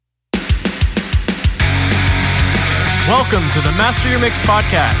Welcome to the Master Your Mix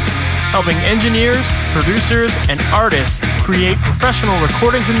podcast, helping engineers, producers, and artists create professional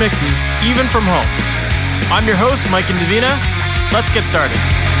recordings and mixes, even from home. I'm your host, Mike Indovina. Let's get started.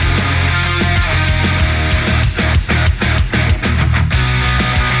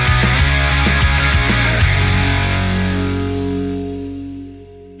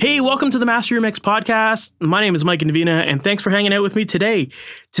 Hey, welcome to the Master Your Mix podcast. My name is Mike Indovina, and thanks for hanging out with me today.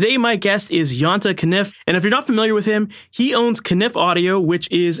 Today, my guest is Jonte Caniff, and if you're not familiar with him, he owns Caniff Audio,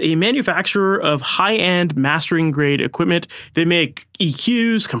 which is a manufacturer of high-end mastering-grade equipment. They make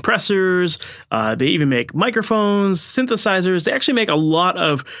EQs, compressors, they even make microphones, synthesizers. They actually make a lot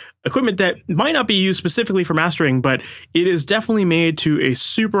of equipment that might not be used specifically for mastering, but it is definitely made to a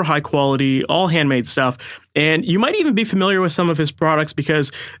super high quality, all handmade stuff. And you might even be familiar with some of his products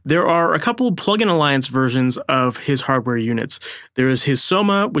because there are a couple of plug-in alliance versions of his hardware units. There is his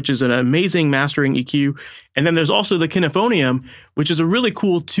Soma, which is an amazing mastering EQ. And then there's also the Caniffonium, which is a really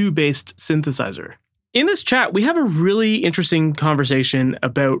cool tube-based synthesizer. In this chat, we have a really interesting conversation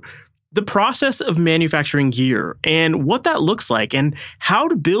about the process of manufacturing gear and what that looks like and how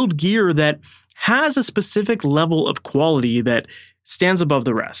to build gear that has a specific level of quality that stands above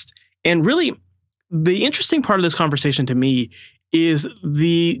the rest. And really, the interesting part of this conversation to me is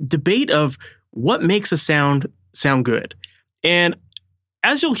the debate of what makes a sound good. And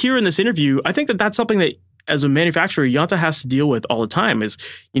as you'll hear in this interview, I think that that's something that as a manufacturer, Jonte has to deal with all the time is,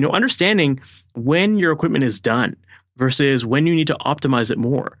 understanding when your equipment is done versus when you need to optimize it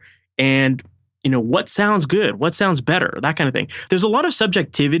more. And, what sounds good, what sounds better, that kind of thing. There's a lot of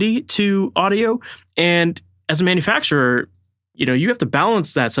subjectivity to audio. And as a manufacturer, you have to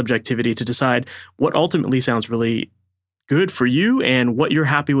balance that subjectivity to decide what ultimately sounds really good for you and what you're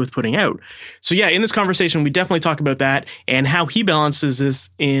happy with putting out. So yeah, in this conversation, we definitely talk about that and how he balances this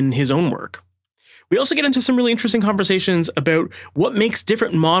in his own work. We also get into some really interesting conversations about what makes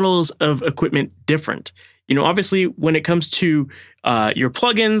different models of equipment different. Obviously, when it comes to your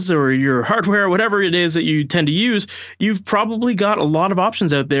plugins or your hardware, whatever it is that you tend to use, you've probably got a lot of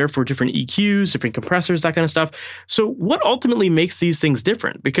options out there for different EQs, different compressors, that kind of stuff. So what ultimately makes these things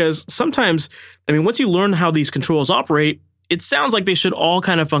different? Because sometimes, once you learn how these controls operate, it sounds like they should all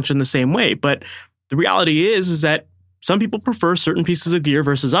kind of function the same way. But the reality is that some people prefer certain pieces of gear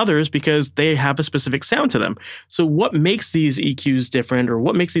versus others because they have a specific sound to them. So what makes these EQs different or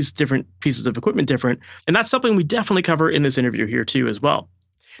what makes these different pieces of equipment different? And that's something we definitely cover in this interview here too as well.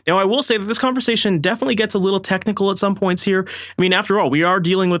 Now, I will say that this conversation definitely gets a little technical at some points here. After all, we are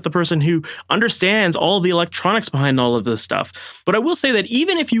dealing with the person who understands all of the electronics behind all of this stuff. But I will say that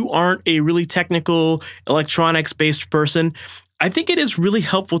even if you aren't a really technical electronics-based person, I think it is really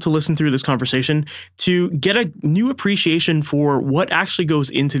helpful to listen through this conversation to get a new appreciation for what actually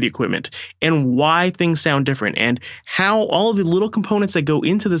goes into the equipment and why things sound different and how all of the little components that go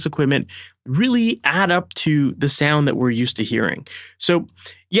into this equipment really add up to the sound that we're used to hearing. So,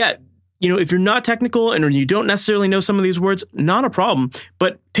 yeah, if you're not technical and you don't necessarily know some of these words, not a problem,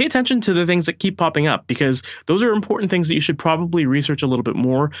 but pay attention to the things that keep popping up because those are important things that you should probably research a little bit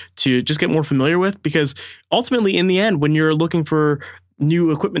more to just get more familiar with because ultimately in the end, when you're looking for new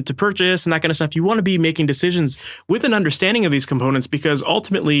equipment to purchase and that kind of stuff, you want to be making decisions with an understanding of these components because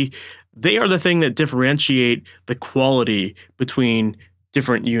ultimately they are the thing that differentiate the quality between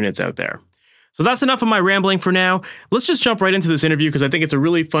different units out there. So that's enough of my rambling for now. Let's just jump right into this interview because I think it's a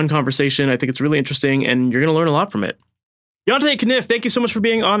really fun conversation. I think it's really interesting and you're going to learn a lot from it. Jonte Caniff, thank you so much for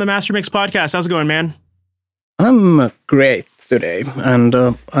being on the Master Mix podcast. How's it going, man? I'm great today and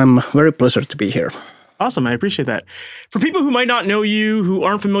I'm very pleased to be here. Awesome. I appreciate that. For people who might not know you, who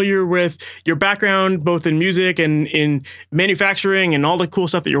aren't familiar with your background, both in music and in manufacturing and all the cool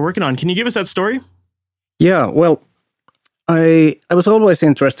stuff that you're working on, can you give us that story? Yeah, well, I was always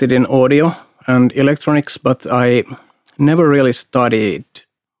interested in audio and electronics, but I never really studied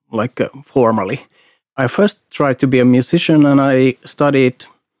formally. I first tried to be a musician and I studied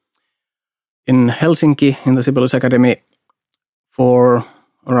in Helsinki in the Sibelius Academy for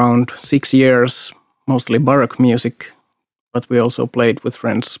around 6 years, mostly baroque music, but we also played with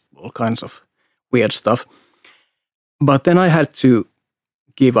friends, all kinds of weird stuff. But then I had to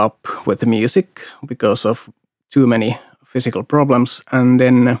give up with the music because of too many physical problems, and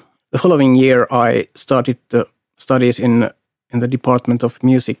then the following year, I started the studies in the Department of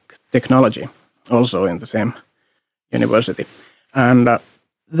Music Technology, also in the same university. And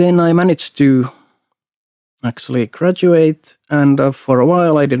then I managed to actually graduate, and for a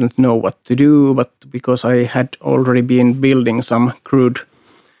while I didn't know what to do, but because I had already been building some crude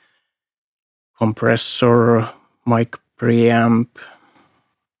compressor, mic preamp,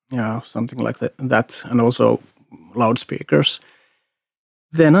 something like that, and also loudspeakers.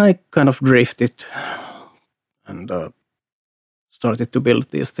 Then I kind of drifted and started to build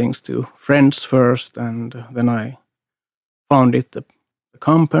these things to friends first, and then I founded the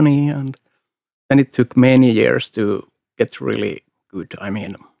company, and then it took many years to get really good. I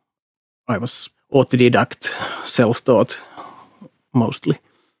mean, I was autodidact, self-taught mostly.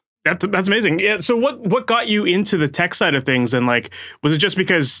 That's amazing. Yeah. So what got you into the tech side of things? And like, was it just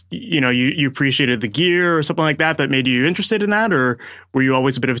because, you appreciated the gear or something like that made you interested in that? Or were you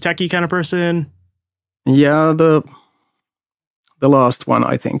always a bit of a techie kind of person? Yeah, the last one,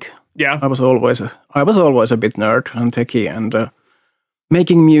 I think. Yeah. I was always a bit nerd and techie, and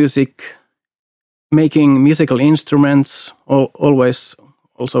making music, making musical instruments, always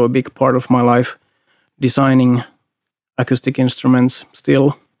also a big part of my life. Designing acoustic instruments,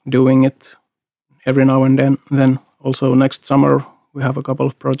 still doing it every now and then. Also next summer we have a couple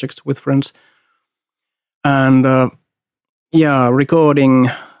of projects with friends, and recording,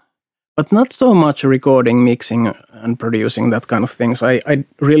 but not so much recording, mixing and producing, that kind of things. I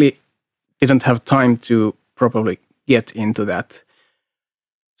really didn't have time to properly get into that.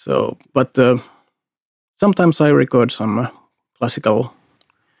 So, but sometimes I record some classical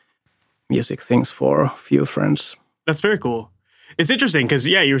music things for a few friends. That's very cool. It's interesting because,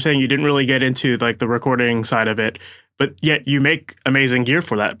 you were saying you didn't really get into like the recording side of it, but yet you make amazing gear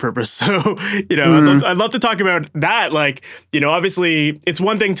for that purpose. So, I'd love to talk about that. Like, obviously it's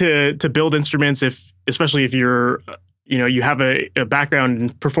one thing to build instruments, especially if you're, you have a background in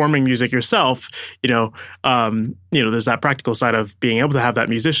performing music yourself, there's that practical side of being able to have that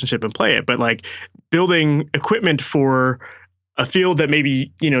musicianship and play it. But like building equipment for a field that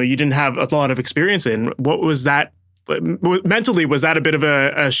maybe, you didn't have a lot of experience in, what was that? Mentally, was that a bit of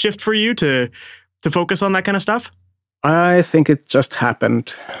a shift for you to focus on that kind of stuff? I think it just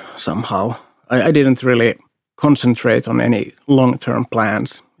happened somehow. I didn't really concentrate on any long-term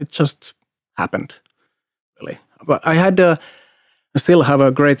plans. It just happened, really. But I still have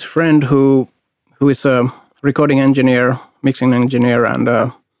a great friend who is a recording engineer, mixing engineer,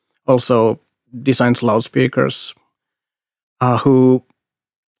 and also designs loudspeakers, who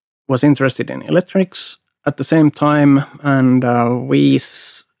was interested in electronics at the same time, and we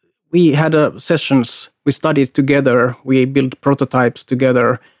had sessions. We studied together. We built prototypes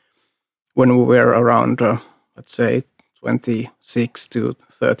together when we were around, let's say, 26 to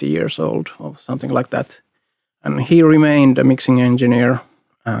 30 years old or something like that. And he remained a mixing engineer,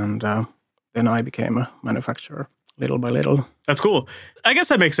 and then I became a manufacturer little by little. That's cool. I guess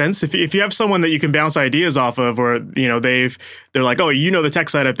that makes sense. If you have someone that you can bounce ideas off of, or they're like, oh, the tech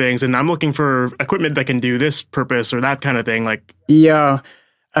side of things, and I'm looking for equipment that can do this purpose or that kind of thing. Like, yeah,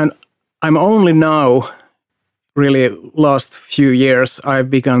 and I'm only now, really, last few years, I've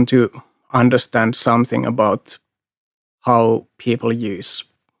begun to understand something about how people use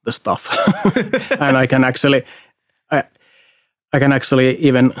the stuff, and I can actually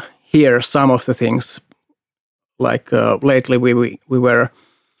even hear some of the things. Like lately, we were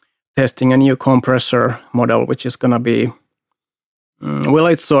testing a new compressor model, which is going to be,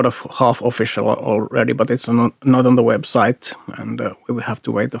 it's sort of half official already, but it's not on the website, and we will have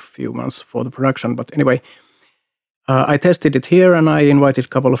to wait a few months for the production. But anyway, I tested it here, and I invited a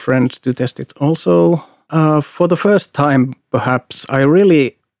couple of friends to test it also. For the first time, perhaps, I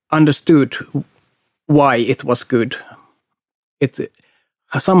really understood why it was good. It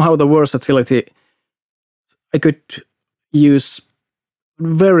somehow the versatility. I could use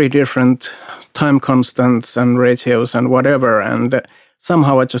very different time constants and ratios and whatever, and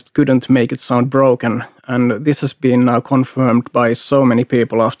somehow I just couldn't make it sound broken. And this has been now confirmed by so many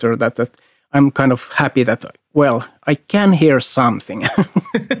people after that I'm kind of happy that, well, I can hear something.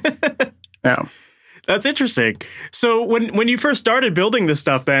 Yeah. That's interesting. So when you first started building this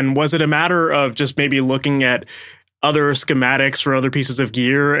stuff, then, was it a matter of just maybe looking at other schematics for other pieces of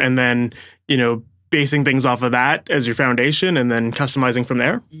gear and then, basing things off of that as your foundation and then customizing from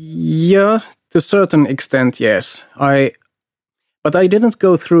there? Yeah, to a certain extent, yes. But I didn't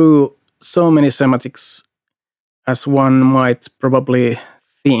go through so many schematics as one might probably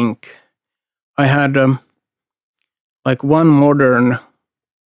think. I had like one modern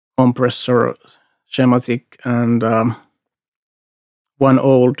compressor schematic and one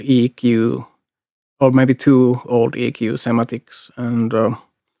old EQ, or maybe two old EQ schematics, and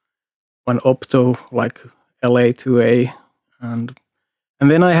one opto, like LA2A, and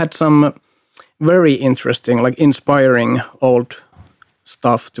then I had some very interesting, like inspiring old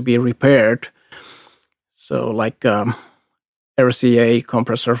stuff to be repaired. So like RCA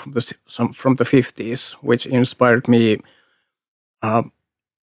compressor from the 50s, which inspired me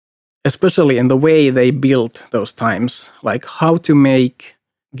especially in the way they built those times, like how to make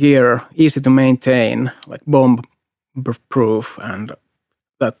gear easy to maintain, like bomb proof and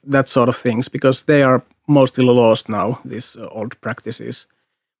that sort of things, because they are mostly lost now, these old practices,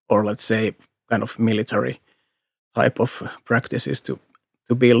 or let's say kind of military type of practices to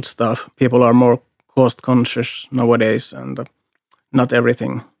build stuff. People are more cost conscious nowadays, and not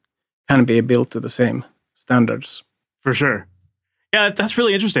everything can be built to the same standards. For sure. Yeah, that's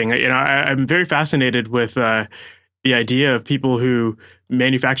really interesting. I'm very fascinated with the idea of people who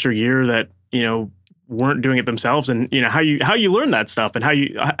manufacture gear that, weren't doing it themselves, and how you learn that stuff, and how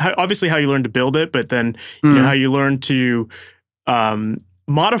you learn to build it, but then how you learn to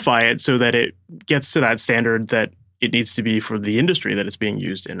modify it so that it gets to that standard that it needs to be for the industry that it's being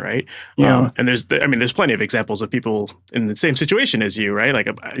used in, right? Yeah. And there's plenty of examples of people in the same situation as you, right? Like,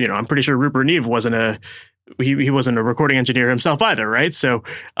 I'm pretty sure Rupert Neve wasn't a recording engineer himself either, right? So,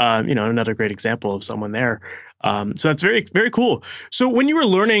 another great example of someone there. So that's very, very cool. So when you were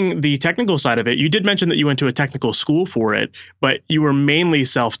learning the technical side of it, you did mention that you went to a technical school for it, but you were mainly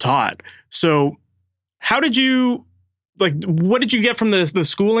self-taught. So how did you, what did you get from the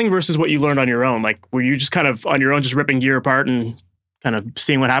schooling versus what you learned on your own? Like, were you just kind of on your own, just ripping gear apart and kind of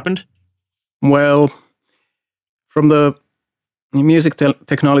seeing what happened? Well, from the music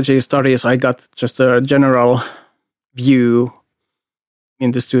technology studies, I got just a general view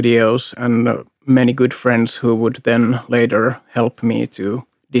in the studios, and many good friends who would then later help me to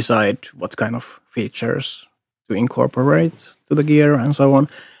decide what kind of features to incorporate to the gear and so on.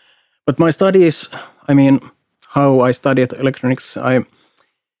 But my studies, how I studied electronics, I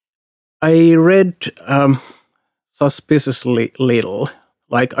read suspiciously little.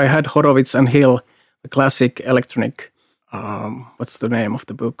 Like, I had Horowitz and Hill, the classic electronic. What's the name of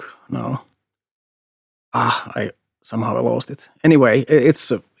the book now? I somehow lost it. Anyway,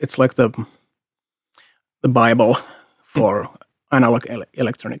 it's like the Bible for analog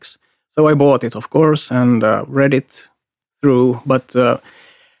electronics. So I bought it, of course, and read it through. But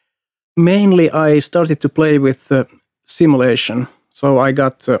mainly, I started to play with simulation. So I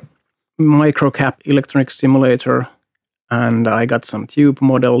got Microcap electronic simulator, and I got some tube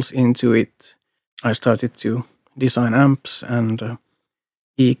models into it. I started to design amps and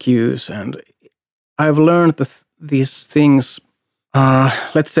EQs, and I've learned these things,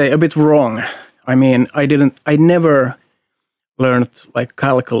 let's say, a bit wrong. I never learned like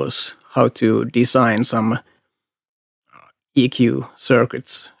calculus, how to design some EQ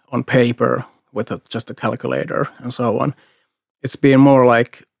circuits on paper with just a calculator and so on. It's been more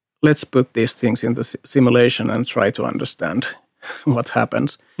like, let's put these things in the simulation and try to understand what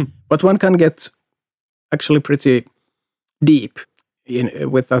happens. But one can get actually pretty deep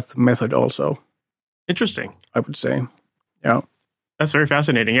with that method also. Interesting. I would say. Yeah. That's very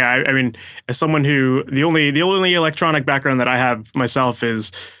fascinating. Yeah, as someone who the only electronic background that I have myself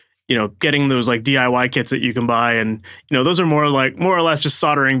is, getting those like DIY kits that you can buy, and those are more or less just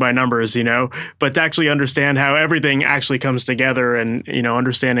soldering by numbers, but to actually understand how everything actually comes together, and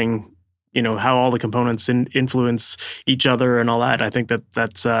understanding how all the components influence each other and all that. I think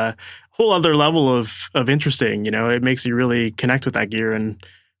that's a whole other level of interesting. It makes you really connect with that gear and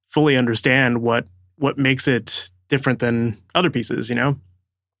fully understand what makes it different than other pieces,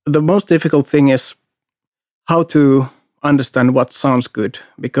 The most difficult thing is how to understand what sounds good,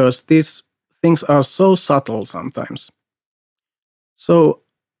 because these things are so subtle sometimes. So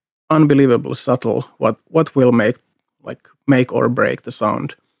unbelievably subtle what will make or break the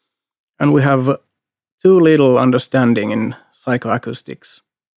sound. And we have too little understanding in psychoacoustics.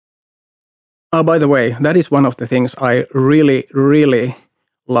 By the way, that is one of the things I really, really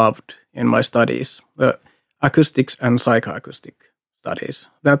loved in my studies, the acoustics and psychoacoustic studies.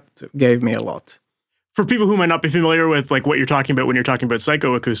 That gave me a lot. For people who might not be familiar with like what you're talking about when you're talking about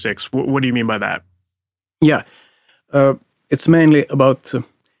psychoacoustics, what do you mean by that? Yeah, it's mainly about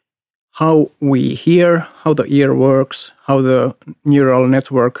how we hear, how the ear works, how the neural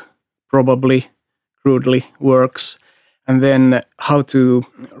network probably crudely works, and then how to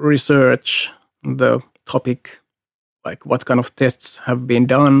research the topic, like what kind of tests have been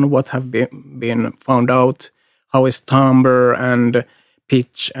done, what have been found out, how is timbre and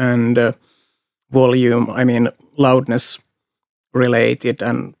pitch and volume, loudness related,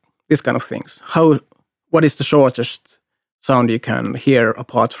 and these kind of things. What is the shortest sound you can hear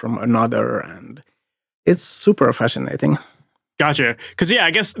apart from another? And it's super fascinating. Gotcha. Because,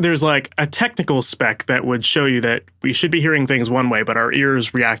 I guess there's like a technical spec that would show you that we should be hearing things one way, but our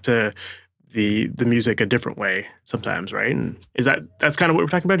ears react to the music a different way sometimes, right? And that's kind of what we're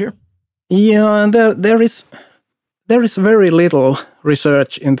talking about here? Yeah, and there there is very little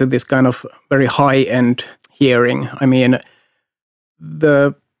research into this kind of very high-end hearing. I mean,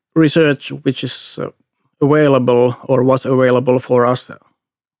 the research which is available or was available for us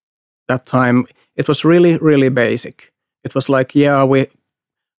that time, it was really, really basic. It was like, yeah, we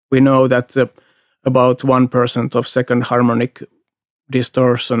know that about 1% of second harmonic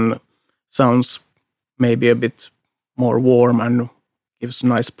distortion sounds maybe a bit more warm and gives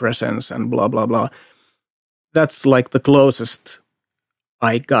nice presence and blah, blah, blah. That's like the closest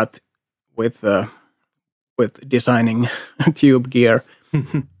I got with designing tube gear.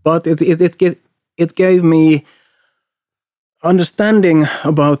 But it gave me understanding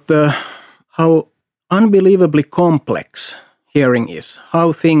about how unbelievably complex hearing is,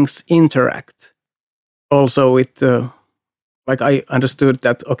 how things interact. Also, like I understood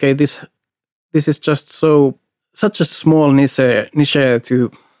that, okay, this is just such a small niche to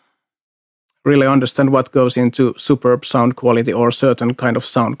really understand what goes into superb sound quality or certain kind of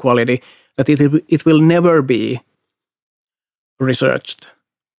sound quality, that it will never be researched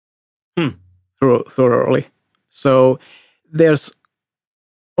thoroughly. So there's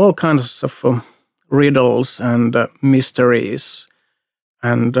all kinds of riddles and mysteries,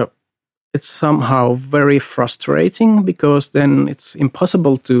 and it's somehow very frustrating because then it's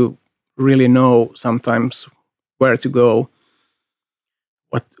impossible to really know sometimes where to go,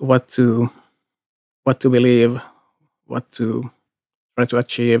 what to believe, what to try to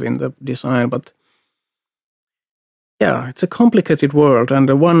achieve in the design. But yeah, it's a complicated world, and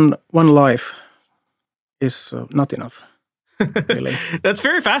one life is not enough. Really. That's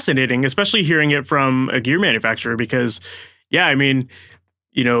very fascinating, especially hearing it from a gear manufacturer, because, yeah, I mean,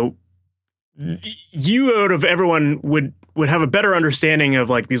 you know, you out of everyone would have a better understanding of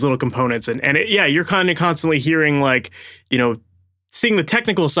like these little components, and yeah, you're kind of constantly hearing like, you know, seeing the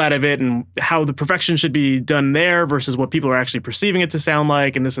technical side of it and how the perfection should be done there versus what people are actually perceiving it to sound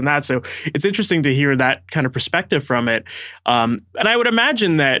like and this and that. So it's interesting to hear that kind of perspective from it. And I would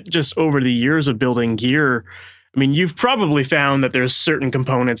imagine that just over the years of building gear, I mean, you've probably found that there's certain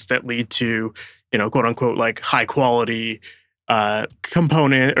components that lead to, you know, quote unquote, like high quality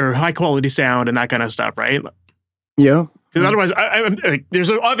component or high quality sound and that kind of stuff, right? Yeah. Because otherwise, there's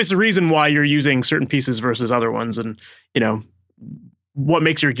an obvious reason why you're using certain pieces versus other ones, and, you know, what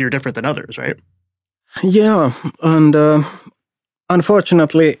makes your gear different than others, right? Yeah, and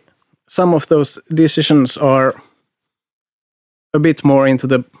unfortunately, some of those decisions are a bit more into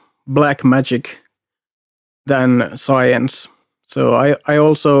the black magic than science. So I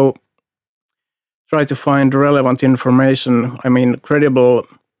also try to find relevant information, I mean, credible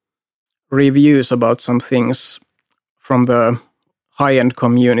reviews about some things from the high-end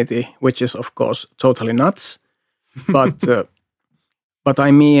community, which is, of course, totally nuts. But but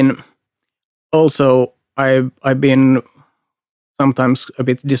I mean, also I've been sometimes a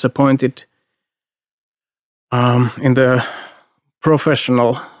bit disappointed in the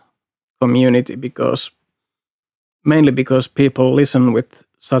professional community mainly because people listen with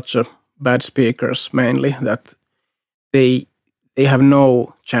such a bad speakers mainly that they have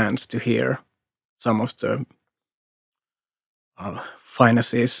no chance to hear some of the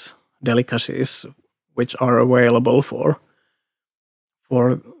finesses, delicacies which are available for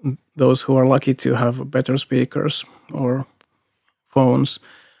those who are lucky to have better speakers or phones.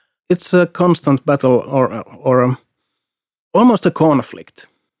 It's a constant battle or almost a conflict.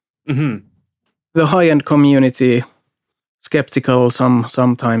 Mm-hmm. The high-end community skeptical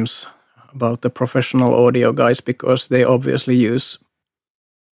sometimes about the professional audio guys because they obviously use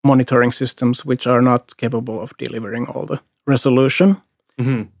monitoring systems which are not capable of delivering all the resolution.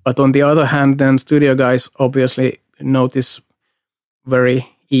 Mm-hmm. But on the other hand, then studio guys obviously notice very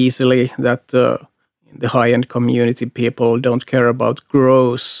easily that the high-end community people don't care about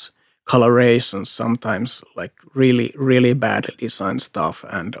gross colorations, sometimes like really, really badly designed stuff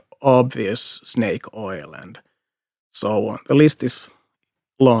and obvious snake oil and so on. The list is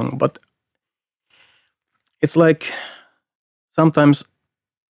long, but it's like sometimes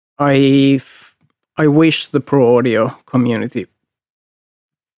I wish the pro audio community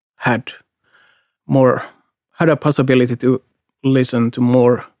had a possibility to listen to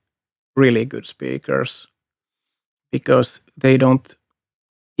more really good speakers, because they don't,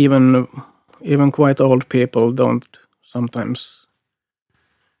 even quite old people don't sometimes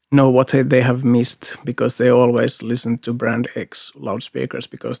know what they have missed, because they always listen to brand X loudspeakers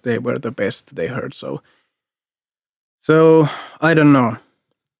because they were the best they heard. So I don't know.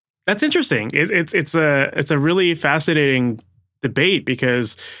 That's interesting. It's a really fascinating debate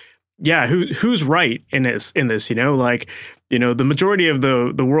because, yeah, who's right in this? You know, like, the majority of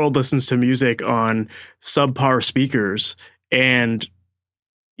the world listens to music on subpar speakers, and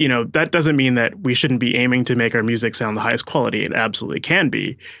that doesn't mean that we shouldn't be aiming to make our music sound the highest quality. It absolutely can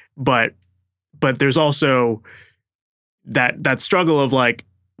be, but there's also that struggle of like,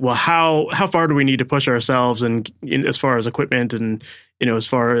 well, how far do we need to push ourselves, and as far as equipment and as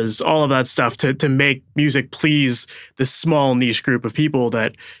far as all of that stuff to make music please this small niche group of people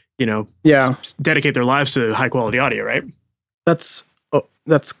that dedicate their lives to high quality audio, right? That's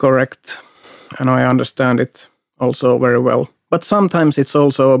correct, and I understand it also very well. But sometimes it's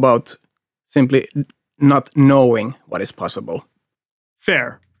also about simply not knowing what is possible.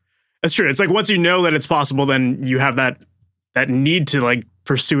 Fair. That's true. It's like once you know that it's possible, then you have that need to like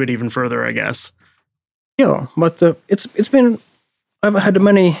pursue it even further, I guess. Yeah, but I've had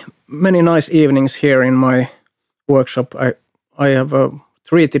many nice evenings here in my workshop. I have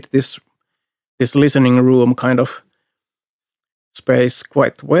treated this listening room kind of space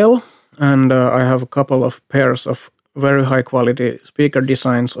quite well, and I have a couple of pairs of very high quality speaker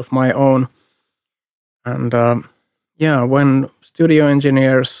designs of my own. And when studio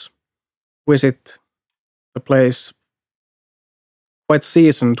engineers visit the place, quite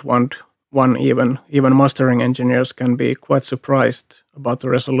seasoned one even mastering engineers can be quite surprised about the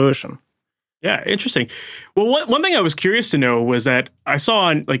resolution. Yeah, interesting. Well, one thing I was curious to know was that I saw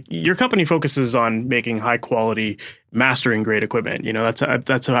on like your company focuses on making high quality mastering grade equipment.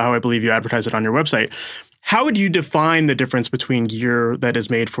 That's how I believe you advertise it on your website. How would you define the difference between gear that is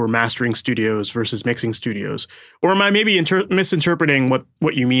made for mastering studios versus mixing studios? Or am I maybe misinterpreting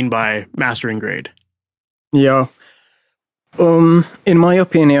what you mean by mastering grade? Yeah. In my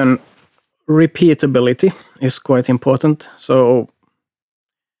opinion, repeatability is quite important. So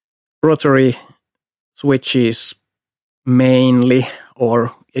rotary switches mainly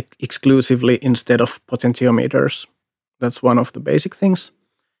or exclusively instead of potentiometers. That's one of the basic things.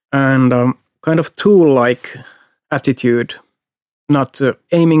 And kind of tool-like attitude, not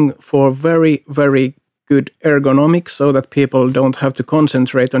aiming for very, very good ergonomics so that people don't have to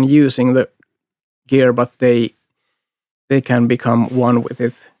concentrate on using the gear, but they can become one with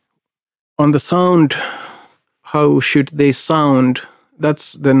it. On the sound, how should they sound?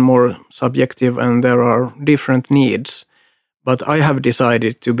 That's then more subjective, and there are different needs. But I have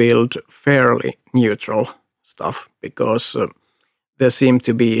decided to build fairly neutral stuff because there seem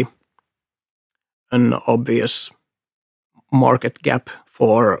to be an obvious market gap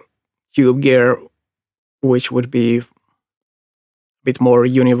for tube gear, which would be a bit more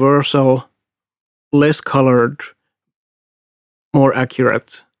universal, less colored, more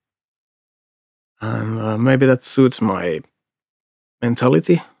accurate. And maybe that suits my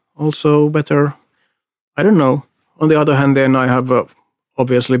mentality also better. I don't know. On the other hand, then I have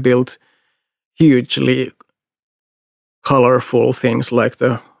obviously built hugely colorful things like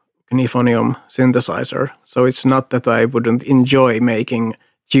the Kniphonium synthesizer. So it's not that I wouldn't enjoy making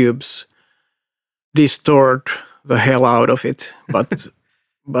tubes distort the hell out of it, but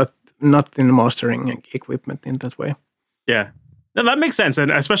not in mastering equipment in that way. Yeah. No, that makes sense.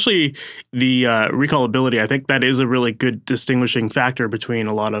 And especially the recallability, I think that is a really good distinguishing factor between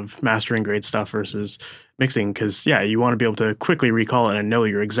a lot of mastering grade stuff versus mixing. Because, you want to be able to quickly recall it and know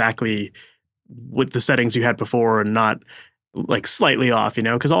you're exactly with the settings you had before and not like slightly off,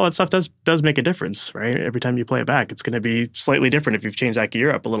 because all that stuff does make a difference, right? Every time you play it back, it's going to be slightly different if you've changed that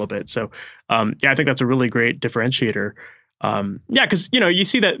gear up a little bit. So, I think that's a really great differentiator. Because, you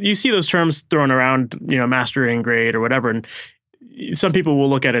see those terms thrown around, mastering grade or whatever, and some people will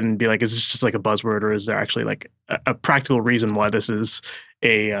look at it and be like, is this just like a buzzword, or is there actually like a practical reason why this is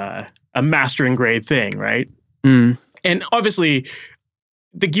a mastering grade thing, right? Mm. And obviously,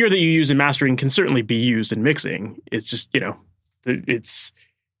 the gear that you use in mastering can certainly be used in mixing. It's just,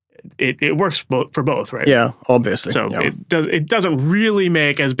 it works for both, right? Yeah, obviously. So it doesn't really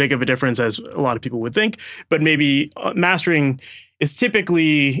make as big of a difference as a lot of people would think, but maybe mastering is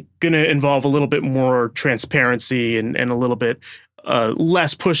typically going to involve a little bit more transparency and a little bit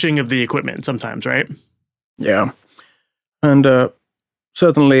less pushing of the equipment sometimes, right? Yeah. And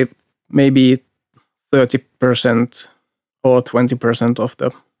certainly maybe 30% or 20% of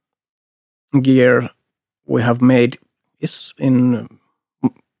the gear we have made is in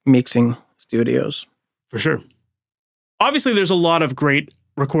mixing studios. For sure. Obviously, there's a lot of great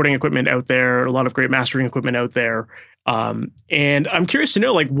recording equipment out there, a lot of great mastering equipment out there. And I'm curious to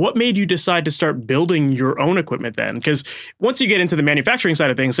know, like, what made you decide to start building your own equipment then? Because once you get into the manufacturing side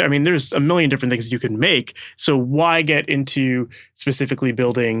of things, I mean, there's a million different things you can make. So why get into specifically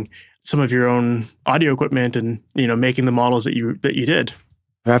building some of your own audio equipment and, making the models that you did?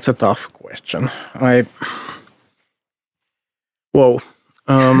 That's a tough question. Whoa.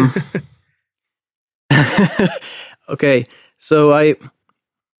 Okay, so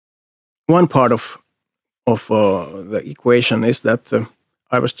one part of the equation is that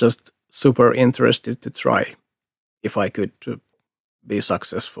I was just super interested to try if I could be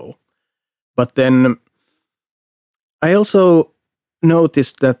successful. But then I also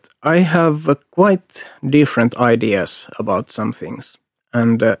noticed that I have quite different ideas about some things,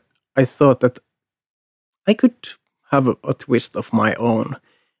 and I thought that I could have a twist of my own.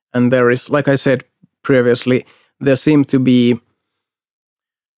 And there is, like I said previously, there seemed to be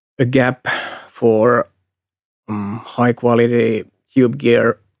a gap for high quality tube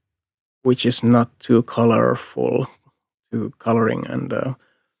gear, which is not too colorful, too coloring. And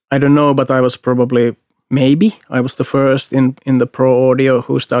I don't know, but I was I was the first in the pro audio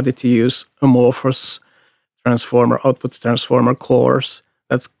who started to use amorphous output transformer cores.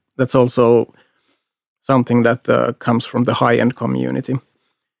 That's also something that comes from the high-end community.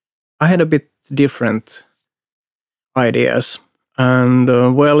 I had a bit different ideas. And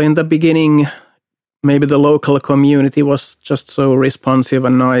in the beginning, maybe the local community was just so responsive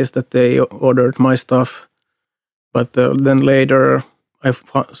and nice that they ordered my stuff. But then later, I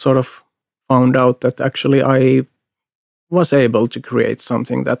sort of found out that actually I was able to create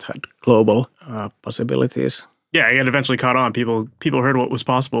something that had global possibilities. Yeah, it eventually caught on. People heard what was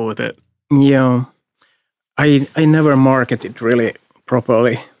possible with it. Yeah. I never marketed really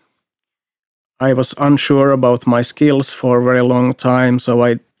properly. I was unsure about my skills for a very long time, so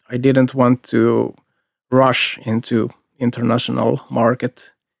I didn't want to rush into international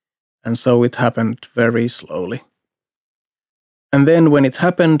market, and so it happened very slowly. And then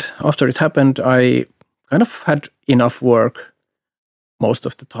after it happened, I kind of had enough work most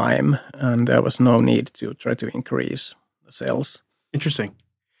of the time, and there was no need to try to increase the sales. Interesting.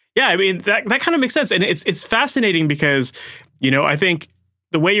 Yeah, I mean, that kind of makes sense. And it's fascinating because, I think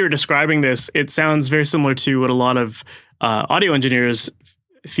the way you're describing this, it sounds very similar to what a lot of audio engineers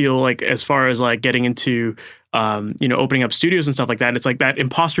feel like as far as like getting into, opening up studios and stuff like that. It's like that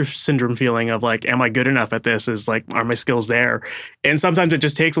imposter syndrome feeling of like, am I good enough at this? Is like, are my skills there? And sometimes it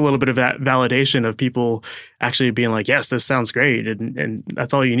just takes a little bit of that validation of people actually being like, yes, this sounds great. And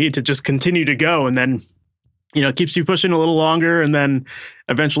that's all you need to just continue to go. And then, it keeps you pushing a little longer, and then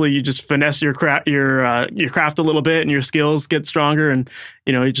eventually you just finesse your craft a little bit, and your skills get stronger, and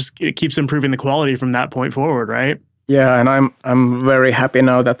it keeps improving the quality from that point forward, right? Yeah, and I'm very happy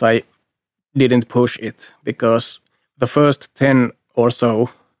now that I didn't push it, because the first 10 or so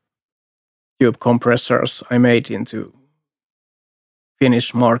tube compressors I made into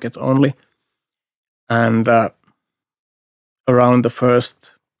Finnish market only, and around the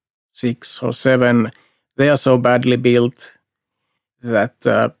first 6 or 7. They are so badly built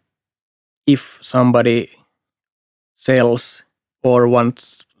that if somebody sells or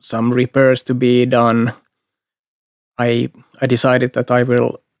wants some repairs to be done, I decided that I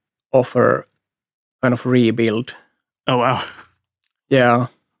will offer kind of rebuild. Oh, wow. Yeah,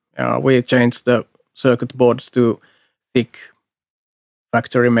 we changed the circuit boards to thick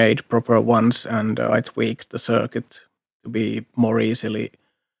factory-made proper ones, and I tweaked the circuit to be more easily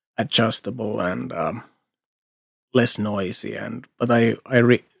adjustable and less noisy, but I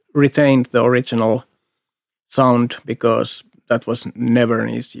retained the original sound because that was never an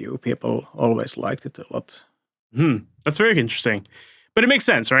issue. People always liked it a lot. That's very interesting, but it makes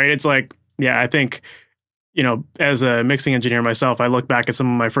sense, right? It's like, yeah, I think, as a mixing engineer myself, I look back at some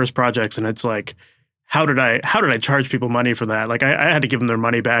of my first projects and it's like, how did I charge people money for that? Like I had to give them their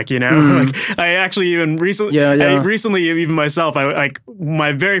money back, Like I actually even recently, even myself,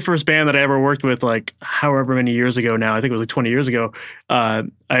 my very first band that I ever worked with, like however many years ago now, I think it was like 20 years ago.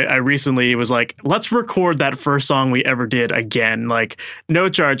 I recently was like, let's record that first song we ever did again. Like no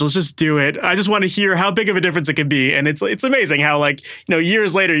charge. Let's just do it. I just want to hear how big of a difference it can be. And it's amazing how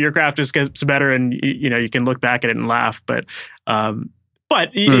years later your craft just gets better and you can look back at it and laugh. But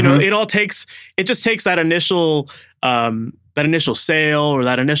it just takes that initial sale or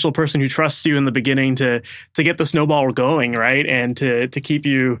that initial person who trusts you in the beginning to get the snowball going, right? And to keep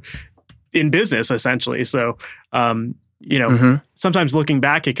you in business essentially. So, sometimes looking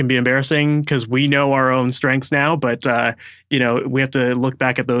back, it can be embarrassing because we know our own strengths now, but we have to look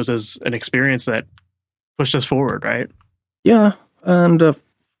back at those as an experience that pushed us forward, right? Yeah. And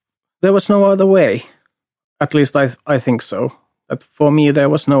there was no other way. At least I think so. That for me, there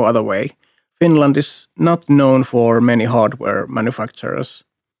was no other way. Finland is not known for many hardware manufacturers.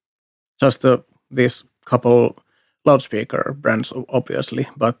 Just these couple loudspeaker brands, obviously,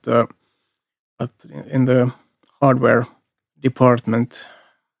 but in the hardware department,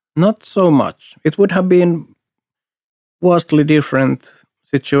 not so much. It would have been vastly different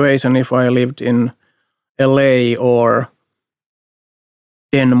situation if I lived in LA or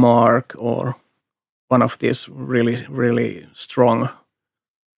Denmark or one of these really, really strong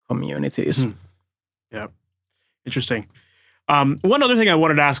communities. Yeah, interesting. One other thing I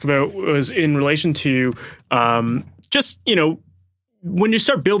wanted to ask about was in relation to just, when you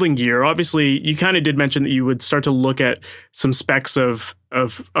start building gear, obviously you kind of did mention that you would start to look at some specs of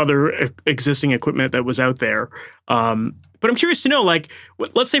other existing equipment that was out there. But I'm curious to know, like,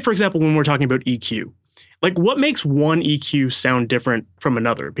 let's say, for example, when we're talking about EQ, like what makes one EQ sound different from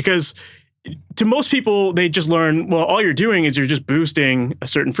another? Because to most people, they just learn, well, all you're doing is you're just boosting a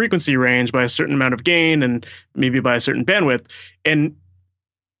certain frequency range by a certain amount of gain and maybe by a certain bandwidth. And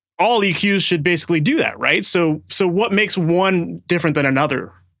all EQs should basically do that, right? So what makes one different than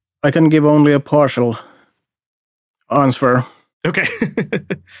another? I can give only a partial answer. Okay.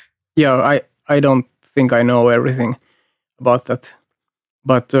 Yeah, I don't think I know everything about that.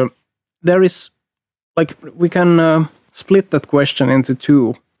 But there is, like, we can split that question into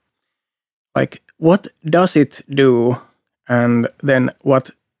two. Like, what does it do? And then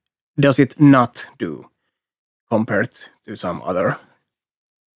what does it not do compared to some other?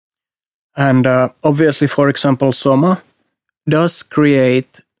 And obviously, for example, Soma does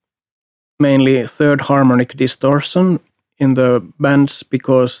create mainly third harmonic distortion in the bands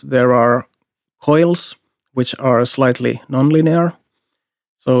because there are coils which are slightly nonlinear.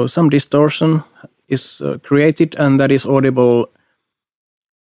 So some distortion is created, and that is audible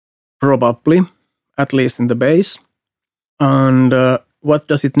probably, at least in the bass. And what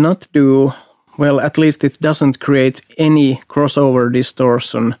does it not do? Well, at least it doesn't create any crossover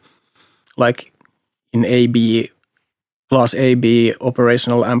distortion like in AB, class AB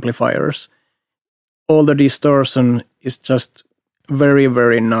operational amplifiers. All the distortion is just very,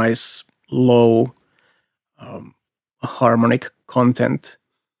 very nice, low harmonic content.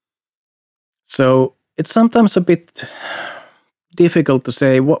 So it's sometimes a bit difficult to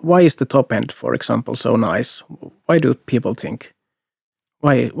say, why is the top end, for example, so nice? Why do people think?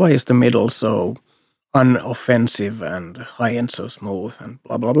 Why is the middle so unoffensive and high end so smooth and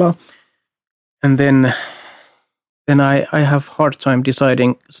blah, blah, blah? And then I have hard time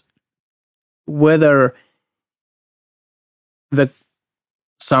deciding whether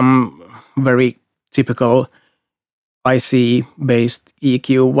some very typical IC-based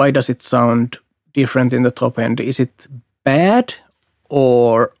EQ, why does it sound different in the top end? Is it bad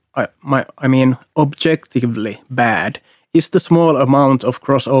or, I mean, objectively bad? Is the small amount of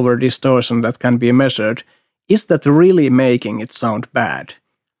crossover distortion that can be measured, is that really making it sound bad?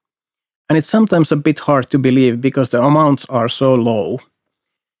 And it's sometimes a bit hard to believe because the amounts are so low.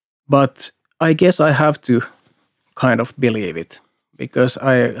 But I guess I have to kind of believe it because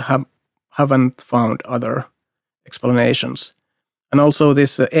I haven't found other explanations. And also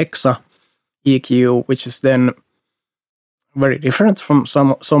this EXA EQ, which is then very different from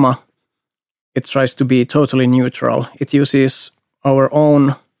Soma. It tries to be totally neutral. It uses my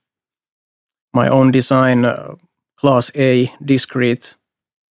own design, Class A discrete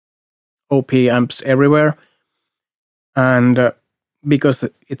OP amps everywhere. And because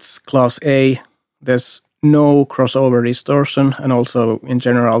it's Class A, there's no crossover distortion. And also, in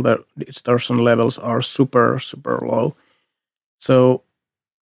general, the distortion levels are super, super low. So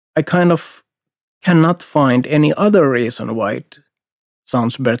I kind of cannot find any other reason why it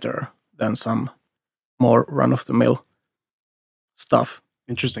sounds better than some more run-of-the-mill stuff.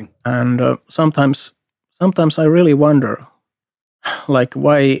 Interesting. And sometimes I really wonder, like,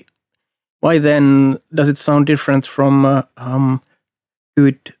 why then does it sound different from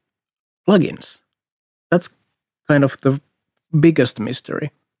good plugins? That's kind of the biggest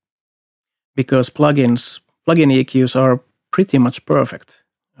mystery, because plugin EQs are pretty much perfect.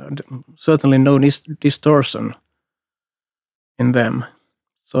 Certainly no distortion in them.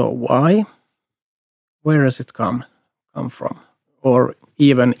 So why? Where does it come from? Or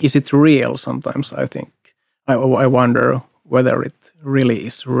even, is it real? Sometimes I think, I wonder whether it really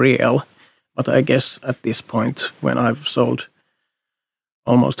is real. But I guess at this point, when I've sold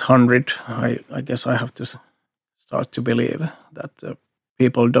almost 100, I guess I have to start to believe that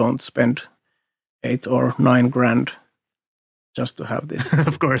people don't spend 8 or 9 grand just to have this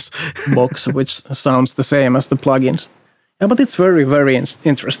of course box, which sounds the same as the plugins. Yeah, but it's very, very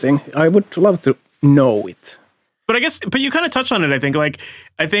interesting. I would love to know it. But you kind of touched on it,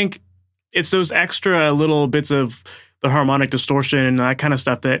 I think it's those extra little bits of the harmonic distortion and that kind of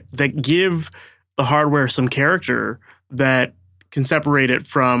stuff that give the hardware some character that can separate it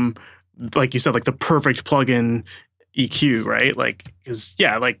from, like you said, like the perfect plugin EQ, right? Like, because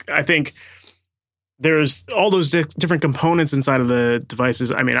I think there's all those different components inside of the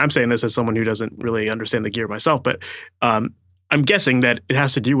devices. I mean, I'm saying this as someone who doesn't really understand the gear myself, but I'm guessing that it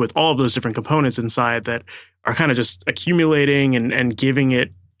has to do with all of those different components inside that are kind of just accumulating and giving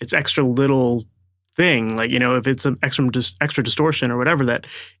it its extra little thing. Like, if it's an extra distortion or whatever that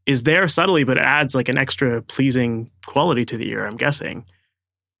is there subtly, but it adds like an extra pleasing quality to the ear, I'm guessing.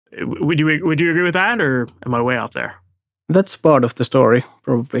 Would you agree with that, or am I way off there? That's part of the story,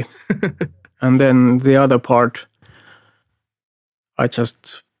 probably. And then the other part, I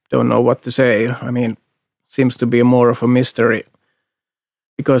just don't know what to say. I mean, seems to be more of a mystery,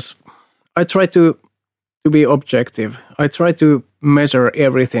 because I try to be objective. I try to measure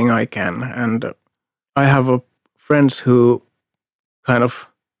everything I can, and I have friends who kind of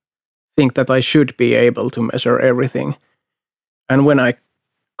think that I should be able to measure everything. And when I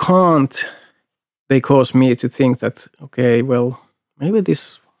can't, they cause me to think that, okay, well, maybe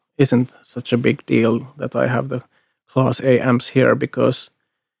this isn't such a big deal that I have the Class A amps here, because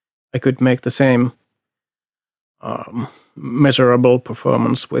I could make the same measurable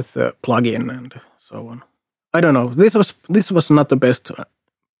performance with the plug-in and so on. I don't know. This was not the best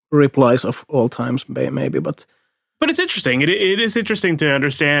replies of all times, maybe, but it's interesting. It is interesting to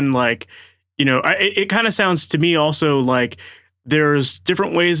understand, like, it kind of sounds to me also like there's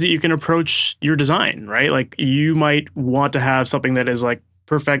different ways that you can approach your design, right? Like, you might want to have something that is like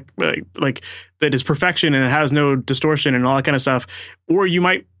perfect, like that is perfection and it has no distortion and all that kind of stuff, or you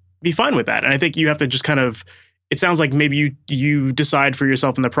might be fine with that. And I think you have to just kind of, it sounds like maybe you decide for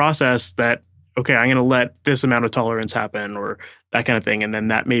yourself in the process that, okay, I'm going to let this amount of tolerance happen or that kind of thing. And then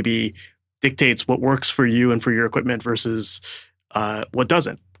that maybe dictates what works for you and for your equipment versus what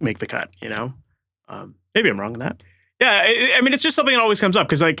doesn't make the cut, Maybe I'm wrong in that. Yeah, I mean, it's just something that always comes up,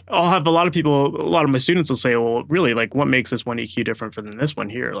 because like I'll have a lot of my students will say, well, really, like, what makes this one EQ different from this one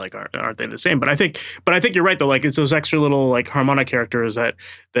here? Like, aren't they the same? But I think you're right though. Like, it's those extra little like harmonic characters that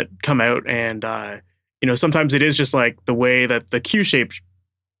come out, and sometimes it is just like the way that the Q shape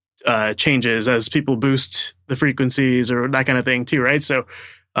changes as people boost the frequencies or that kind of thing too, right? So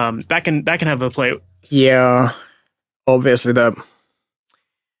that can have a play. Yeah, obviously the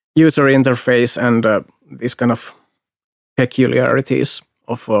user interface and these kind of peculiarities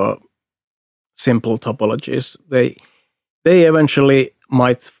of simple topologies, they eventually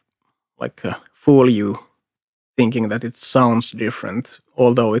might like fool you thinking that it sounds different,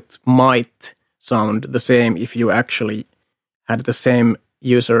 although it might sound the same if you actually had the same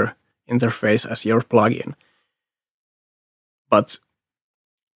user interface as your plugin. But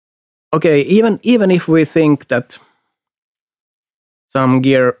okay, even if we think that some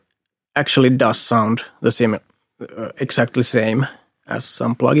gear actually does sound the same, exactly same as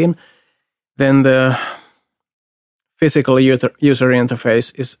some plugin, then the physical user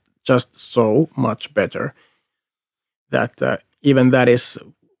interface is just so much better that even that is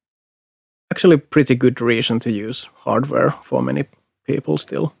actually pretty good reason to use hardware for many people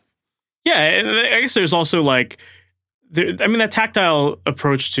still. Yeah, and I guess there's also like, that tactile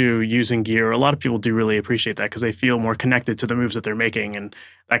approach to using gear, a lot of people do really appreciate that because they feel more connected to the moves that they're making and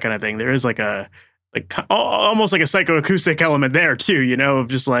that kind of thing. There is like almost like a psychoacoustic element there too, of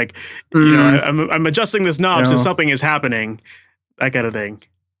just like, I'm adjusting this knob so something is happening, that kind of thing.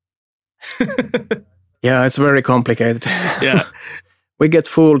 Yeah, it's very complicated. Yeah. We get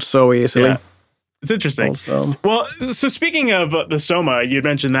fooled so easily. Yeah. It's interesting. Also. Well, so speaking of the Soma, you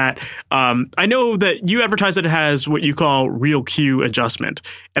mentioned that. I know that you advertise that it has what you call real Q adjustment.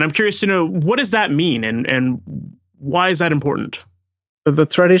 And I'm curious to know, what does that mean and why is that important? The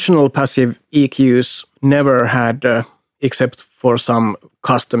traditional passive EQs never had, except for some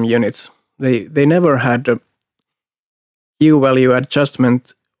custom units, they never had a Q value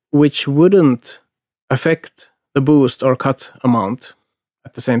adjustment which wouldn't affect the boost or cut amount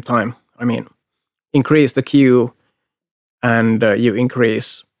at the same time. I mean, increase the Q and you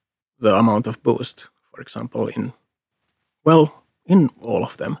increase the amount of boost, for example, in all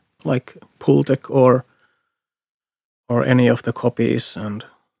of them, like Pultec or any of the copies and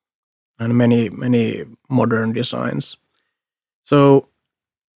many modern designs. So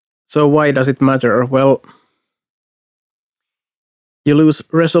why does it matter? Well, you lose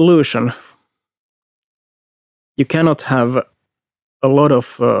resolution. You cannot have a lot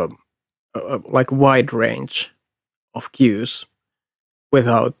of wide range of Qs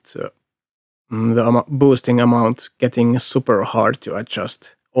without the boosting amount getting super hard to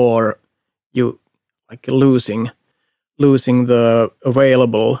adjust, or you like losing the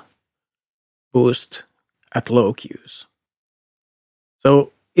available boost at low Qs.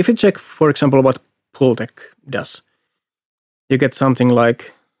 So if you check, for example, what Pultec does, you get something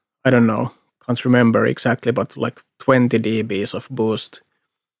like, I don't know, can't remember exactly, but like 20 dBs of boost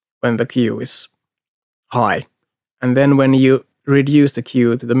when the Q is high. And then when you reduce the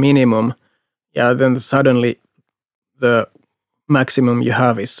Q to the minimum, then suddenly the maximum you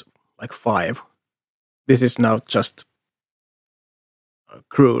have is like 5. This is now just a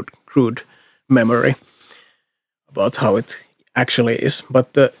crude memory about how it actually is.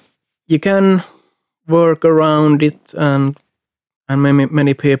 But you can work around it, and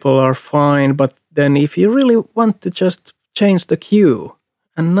many people are fine. But then if you really want to just change the Q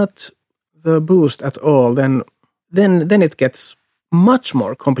and not the boost at all, then it gets much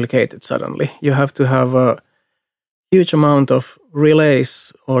more complicated suddenly. You have to have a huge amount of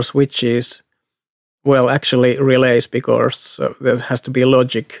relays or switches. Well, actually relays, because there has to be a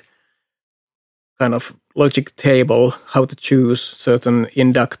logic table, how to choose certain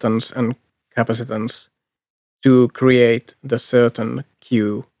inductance and capacitance to create the certain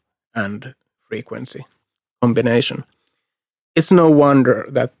Q and frequency combination. It's no wonder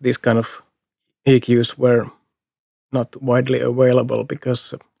that these kind of EQs were not widely available,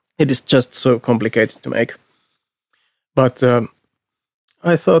 because it is just so complicated to make. But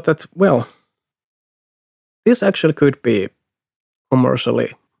I thought that, well, this actually could be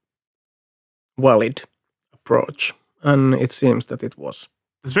commercially valid approach, and it seems that it was.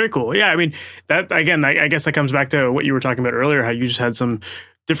 It's very cool. Yeah, I mean, that again, I guess that comes back to what you were talking about earlier, how you just had some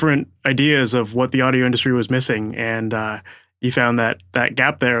different ideas of what the audio industry was missing, and you found that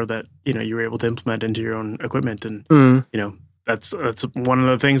gap there that you were able to implement into your own equipment, and that's one of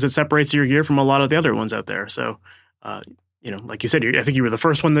the things that separates your gear from a lot of the other ones out there. So, like you said, I think you were the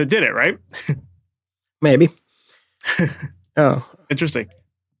first one that did it, right? Maybe. Oh, interesting.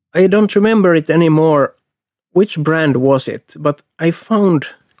 I don't remember it anymore. Which brand was it? But I found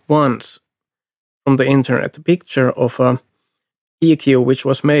once from the internet a picture of a EQ which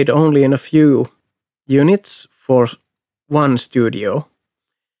was made only in a few units for one studio.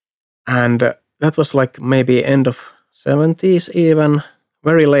 And that was like maybe end of 70s even,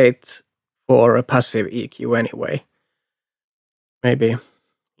 very late for a passive EQ anyway. Maybe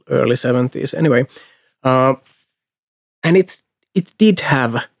early 70s anyway. And it did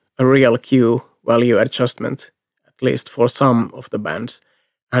have a real Q value adjustment, at least for some of the bands.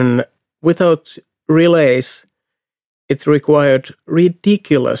 And without relays, it required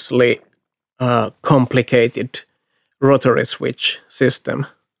ridiculously complicated rotary switch system.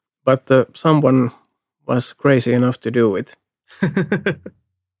 But someone was crazy enough to do it.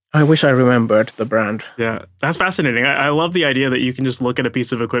 I wish I remembered the brand. Yeah, that's fascinating. I love the idea that you can just look at a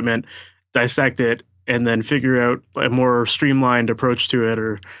piece of equipment, dissect it, and then figure out a more streamlined approach to it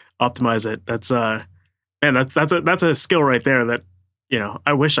or optimize it. That's that's a skill right there that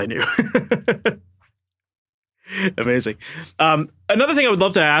I wish I knew. Amazing. Another thing I would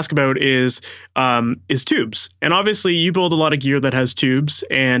love to ask about is tubes. And obviously, you build a lot of gear that has tubes.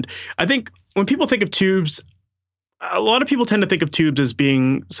 And I think when people think of tubes, a lot of people tend to think of tubes as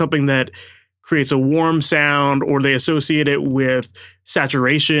being something that creates a warm sound, or they associate it with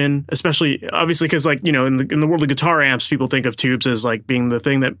saturation, especially obviously because in the world of guitar amps, people think of tubes as like being the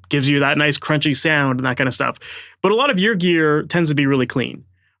thing that gives you that nice crunchy sound and that kind of stuff. But a lot of your gear tends to be really clean.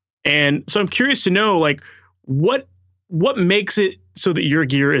 And so I'm curious to know, like, what makes it so that your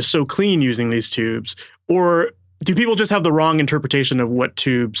gear is so clean using these tubes? Or do people just have the wrong interpretation of what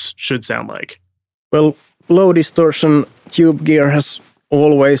tubes should sound like? Well, low distortion tube gear has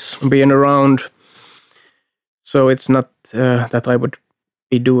always been around, so it's not that I would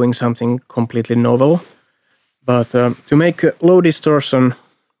be doing something completely novel. But to make low distortion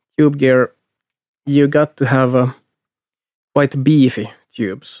tube gear, you got to have quite beefy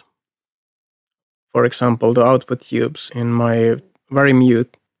tubes. For example, the output tubes in my very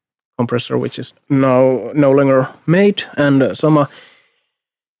mute compressor, which is now no longer made, and Soma,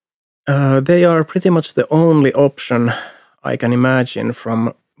 they are pretty much the only option I can imagine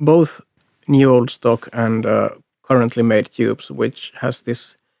from both new old stock and currently made tubes, which has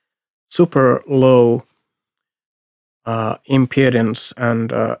this super low impedance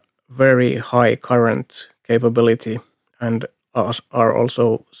and very high current capability, and are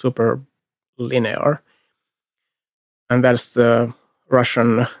also super linear. And that's the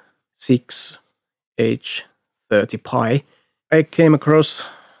Russian 6H30 Pi. I came across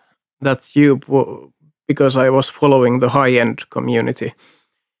that tube because I was following the high-end community.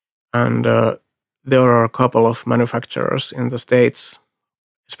 And there are a couple of manufacturers in the States,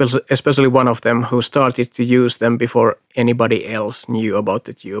 especially one of them, who started to use them before anybody else knew about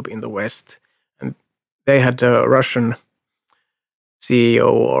the tube in the West. And they had a Russian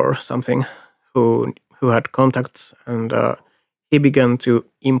CEO or something who had contacts, and he began to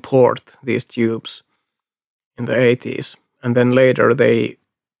import these tubes in the 80s. And then later they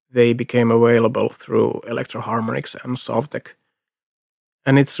became available through Electro Harmonix and Sovtek.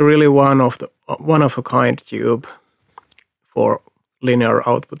 And it's really one of a kind tube for linear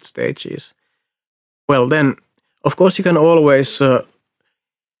output stages. Well, then, of course, you can always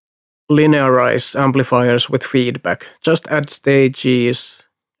linearize amplifiers with feedback. Just add stages,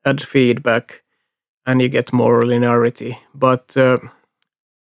 add feedback, and you get more linearity. But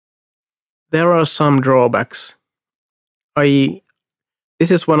there are some drawbacks.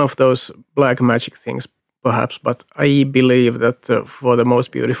 This is one of those black magic things, perhaps, but I believe that for the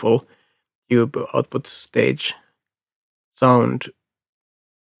most beautiful tube output stage sound,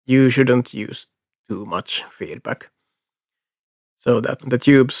 you shouldn't use too much feedback, so that the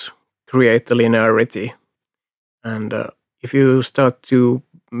tubes create the linearity. And if you start to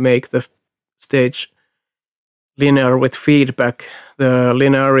make the stage linear with feedback, the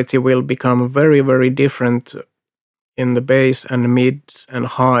linearity will become very, very different in the bass and mids and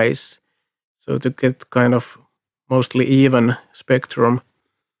highs. So to get kind of mostly even spectrum,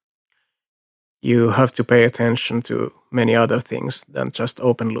 you have to pay attention to many other things than just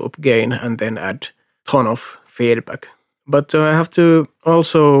open loop gain and then add ton of feedback. But I have to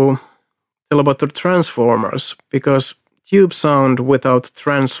also tell about the transformers, because tube sound without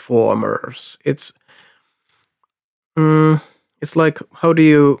transformers, it's like, how do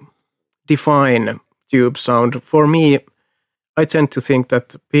you define tube sound? For me, I tend to think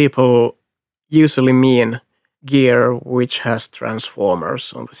that people usually mean gear which has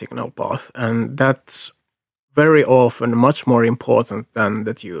transformers on the signal path, and that's very often much more important than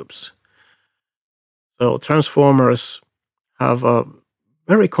the tubes. So transformers have a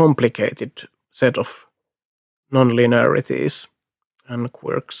very complicated set of nonlinearities and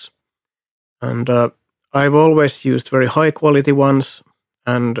quirks. And I've always used very high quality ones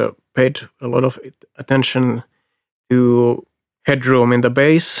and paid a lot of attention to headroom in the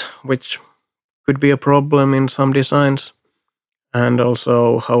bass, which could be a problem in some designs, and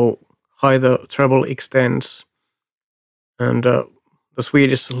also how high the treble extends. And the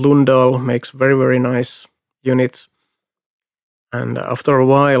Swedish Lundahl makes very, very nice units. And after a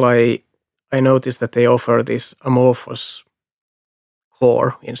while, I noticed that they offer this amorphous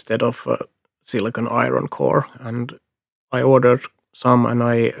core instead of silicon iron core. And I ordered some and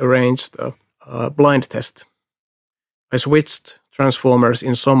I arranged a blind test. I switched transformers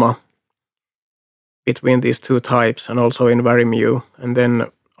in Soma between these two types and also in Varimu. And then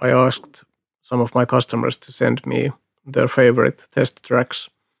I asked some of my customers to send me their favorite test tracks.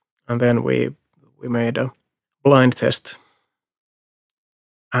 And then we made a blind test.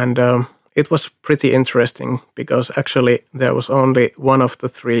 And it was pretty interesting because actually there was only one of the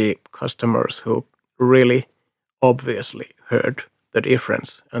three customers who really obviously heard the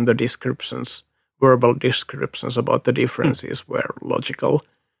difference, and the descriptions, verbal descriptions about the differences were logical.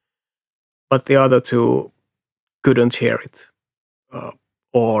 But the other two couldn't hear it,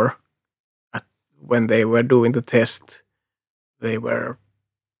 or when they were doing the test, they were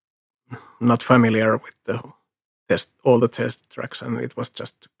not familiar with all the test tracks, and it was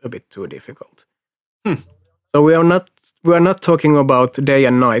just a bit too difficult. So we are not talking about day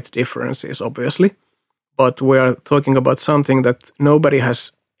and night differences, obviously, but we are talking about something that nobody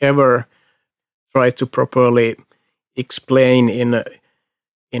has ever tried to properly explain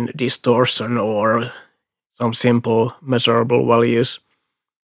in distortion or some simple measurable values,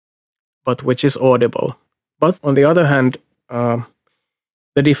 but which is audible. But on the other hand,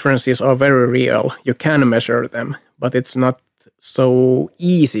 the differences are very real. You can measure them, but it's not so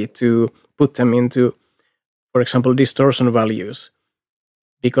easy to put them into, for example, distortion values,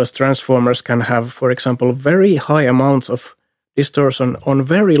 because transformers can have, for example, very high amounts of distortion on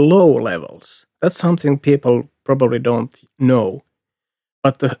very low levels. That's something people probably don't know.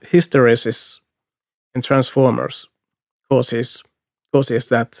 But the hysteresis in transformers causes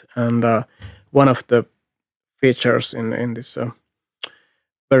that, and one of the features in this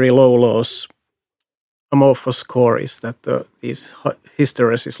very low loss amorphous core is that these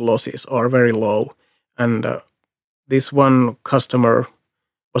hysteresis losses are very low, and this one customer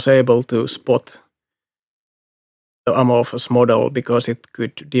was able to spot the amorphous model because it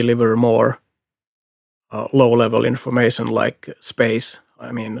could deliver more low-level information like space.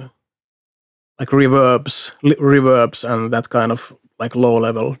 I mean, like reverbs, and that kind of like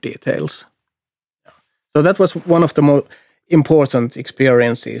low-level details. So that was one of the more important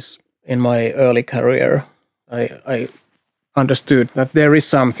experiences in my early career. I understood that there is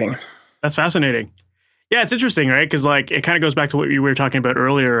something. That's fascinating. Yeah, it's interesting, right? Because like it kind of goes back to what you were talking about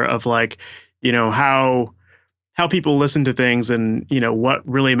earlier of like, you know, how how people listen to things and, what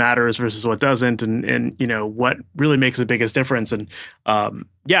really matters versus what doesn't and what really makes the biggest difference. And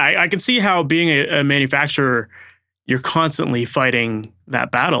I can see how being a manufacturer, you're constantly fighting that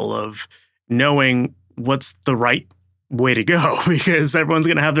battle of knowing what's the right way to go because everyone's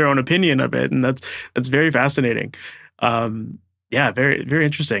going to have their own opinion of it. And that's very fascinating. Very, very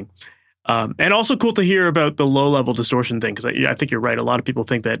interesting. And also cool to hear about the low level distortion thing, because I think you're right. A lot of people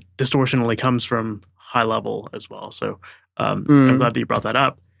think that distortion only comes from high level as well. So I'm glad that you brought that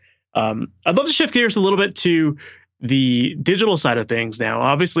up. I'd love to shift gears a little bit to the digital side of things now.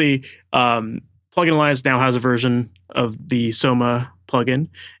 Obviously, Plugin Alliance now has a version of the Soma plugin.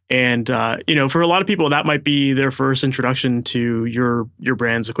 And, for a lot of people, that might be their first introduction to your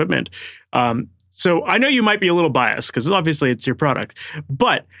brand's equipment. So I know you might be a little biased because obviously it's your product,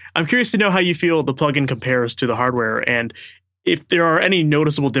 but I'm curious to know how you feel the plugin compares to the hardware and if there are any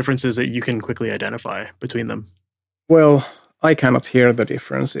noticeable differences that you can quickly identify between them. Well, I cannot hear the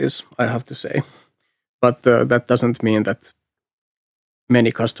differences, I have to say. But that doesn't mean that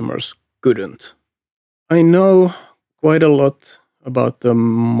many customers couldn't. I know quite a lot about the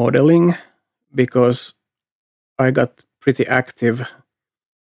modeling because I got pretty active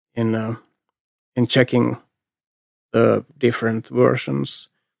in checking the different versions,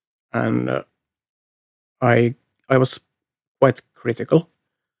 and I was quite critical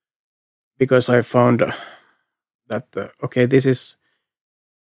because I found that this is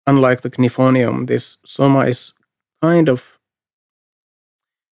unlike the Gnyphonium. This Soma is kind of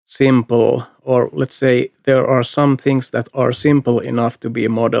simple, or let's say there are some things that are simple enough to be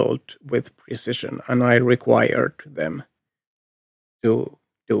modeled with precision, and I required them to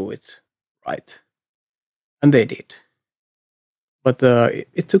do it right, and they did. But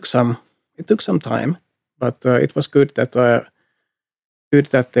it took some time. But it was good that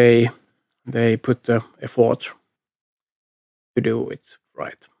they put the effort to do it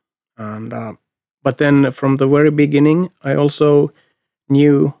right. And but then from the very beginning, I also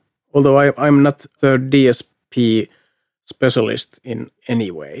knew, although I'm not the DSP specialist in any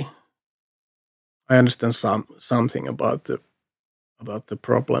way, I understand something about the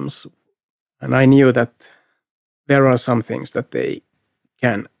problems, and I knew that there are some things that they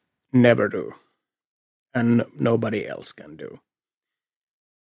can never do, and nobody else can do.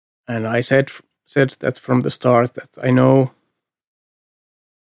 And I said that from the start that I know.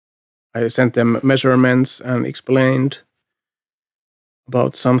 I sent them measurements and explained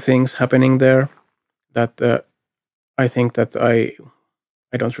about some things happening there that I think that I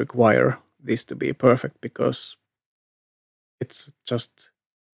don't require this to be perfect because it's just,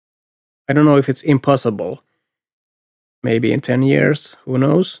 I don't know if it's impossible. Maybe in 10 years, who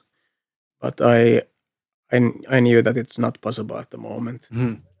knows? But I knew that it's not possible at the moment.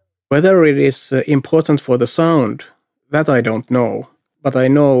 Mm-hmm. Whether it is important for the sound, that I don't know. But I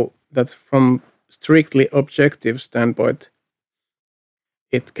know that from strictly objective standpoint,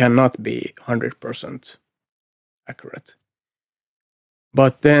 it cannot be 100% accurate.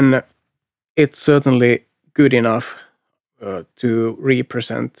 But then it's certainly good enough to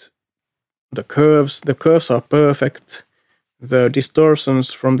represent the curves. The curves are perfect. The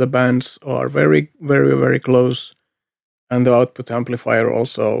distortions from the bands are very, very, very close. And the output amplifier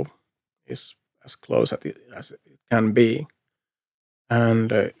also is as close as it can be.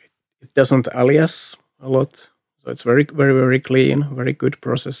 And it doesn't alias a lot. So it's very, very, very clean, very good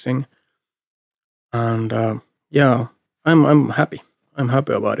processing. And I'm happy. I'm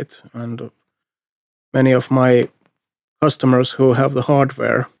happy about it. And many of my customers who have the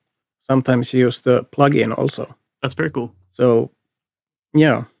hardware sometimes use the plugin also. That's very cool. So,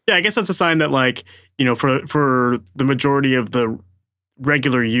 yeah. Yeah, I guess that's a sign that, like, for the majority of the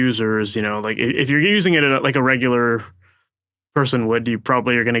regular users, like if you're using it like a regular person would, you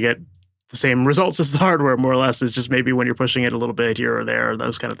probably are going to get the same results as the hardware, more or less. It's just maybe when you're pushing it a little bit here or there,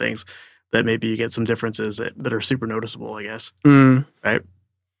 those kind of things, that maybe you get some differences that are super noticeable, I guess. Right?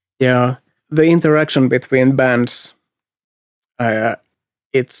 Yeah. The interaction between bands,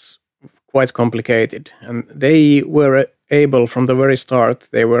 it's quite complicated. And they were able, from the very start,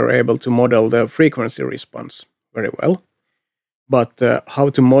 they were able to model the frequency response very well. But how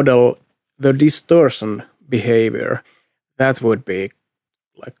to model the distortion behavior, that would be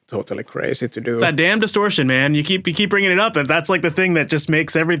like totally crazy to do. It's that damn distortion, man. You keep bringing it up, and that's like the thing that just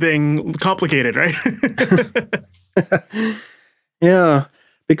makes everything complicated, right? Yeah,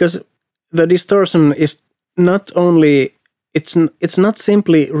 because the distortion is not only, it's not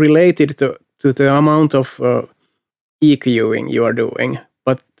simply related to the amount of EQing you are doing,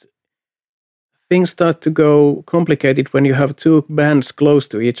 but things start to go complicated when you have two bands close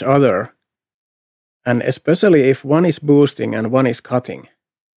to each other. And especially if one is boosting and one is cutting,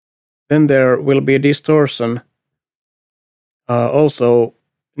 then there will be distortion also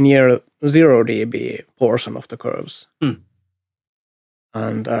near 0 dB portion of the curves.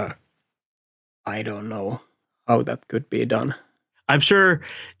 And I don't know how that could be done. I'm sure,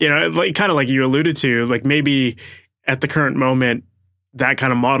 like kind of like you alluded to, like maybe at the current moment, that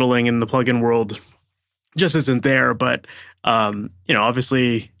kind of modeling in the plugin world just isn't there. But,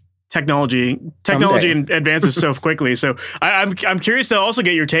 obviously technology advances so quickly. So I'm curious to also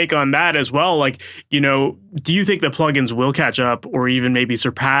get your take on that as well. Like, do you think the plugins will catch up or even maybe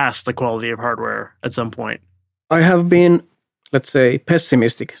surpass the quality of hardware at some point? I have been, let's say,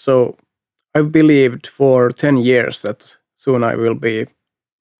 pessimistic. So I've believed for 10 years that soon I will be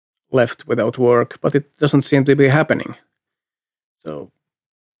left without work, but it doesn't seem to be happening. So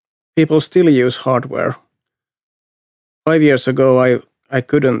people still use hardware. 5 years ago, I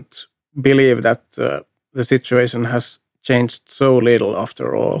couldn't believe that the situation has changed so little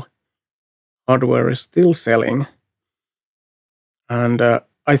after all. Hardware is still selling. And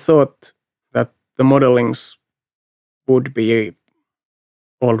I thought that the modelings would be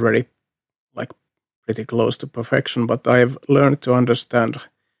already like pretty close to perfection, but I've learned to understand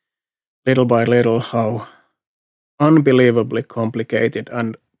little by little how unbelievably complicated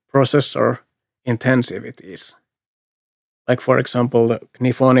and processor intensive it is. Like, for example, the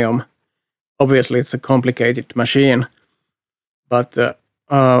Kniphonium, obviously it's a complicated machine, but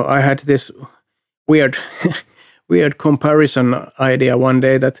I had this weird comparison idea one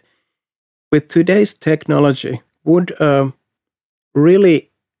day that with today's technology, would really,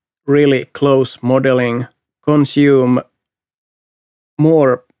 really close modeling consume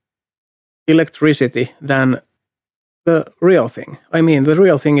more electricity than the real thing? I mean, the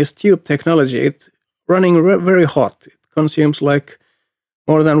real thing is tube technology. It's running very hot. It consumes like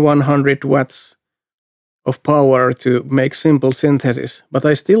more than 100 watts of power to make simple synthesis. But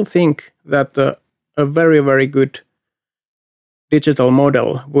I still think that a very, very good digital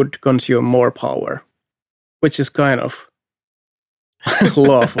model would consume more power, which is kind of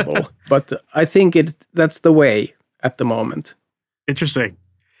laughable. But I think that's the way at the moment. Interesting.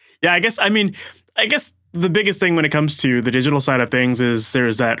 Yeah, I guess the biggest thing when it comes to the digital side of things is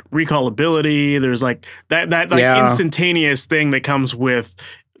there's that recallability. There's like that instantaneous thing that comes with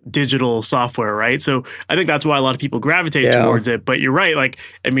digital software, right? So I think that's why a lot of people gravitate towards it. But you're right. Like,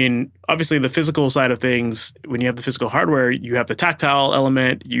 I mean, obviously the physical side of things, when you have the physical hardware, you have the tactile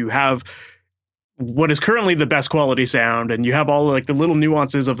element, you have what is currently the best quality sound, and you have all like the little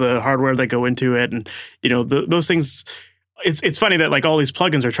nuances of the hardware that go into it. And, those things, it's funny that like all these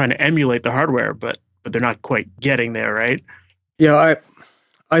plugins are trying to emulate the hardware, but they're not quite getting there, right? Yeah,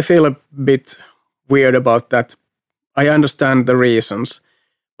 I feel a bit weird about that. I understand the reasons,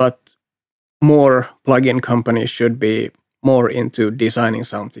 but more plugin companies should be more into designing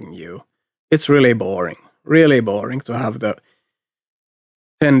something new. It's really boring to have the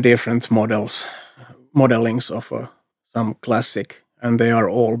 10 different modelings of some classic, and they are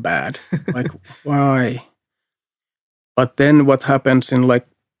all bad. Like, why? But then what happens in like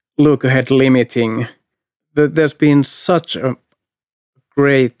look-ahead limiting, there's been such a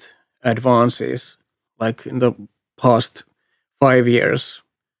great advances like in the past 5 years.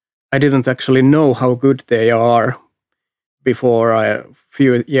 I didn't actually know how good they are before a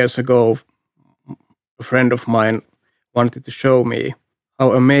few years ago, a friend of mine wanted to show me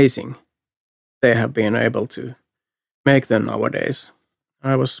how amazing they have been able to make them nowadays.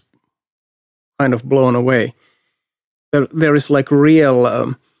 I was kind of blown away. There is like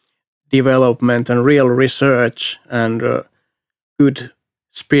real development and real research and good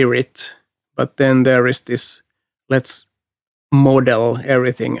spirit, but then there is this, let's model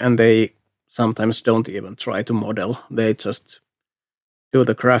everything, and they sometimes don't even try to model. They just do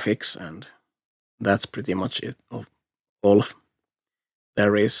the graphics, and that's pretty much it, all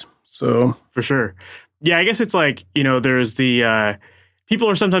there is. So for sure. Yeah, I guess it's like, there's the people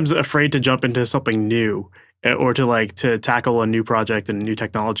are sometimes afraid to jump into something new or to tackle a new project and a new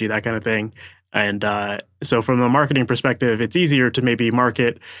technology, that kind of thing. And so from a marketing perspective, it's easier to maybe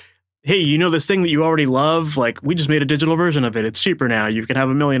market, hey, this thing that you already love, like we just made a digital version of it. It's cheaper now. You can have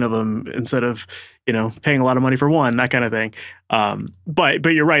 1 million of them instead of, paying a lot of money for one, that kind of thing. But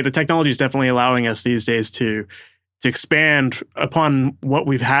you're right. The technology is definitely allowing us these days to expand upon what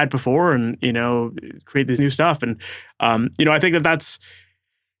we've had before and, create this new stuff. And, I think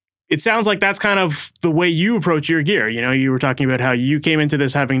it sounds like that's kind of the way you approach your gear. You were talking about how you came into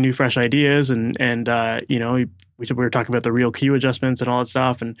this having new, fresh ideas we were talking about the real Q adjustments and all that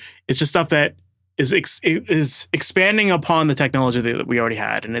stuff. And it's just stuff that is expanding upon the technology that we already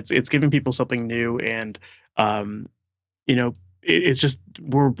had, and it's giving people something new, and it's just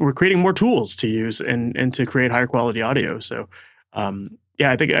we're creating more tools to use and to create higher quality audio. So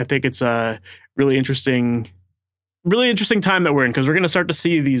I think it's a really interesting time that we're in, because we're going to start to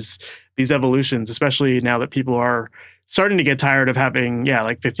see these evolutions, especially now that people are starting to get tired of having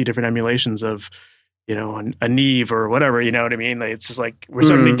like 50 different emulations of a Neve or whatever, you know what I mean? Like, it's just like we're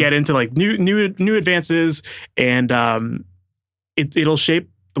starting to get into like new advances, and it'll shape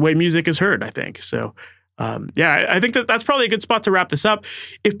the way music is heard, I think. So I think that's probably a good spot to wrap this up.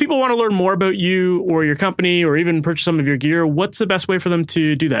 If people want to learn more about you or your company, or even purchase some of your gear, what's the best way for them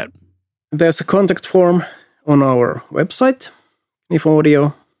to do that? There's a contact form on our website,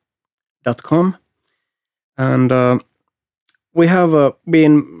 knifaudio.com, and we have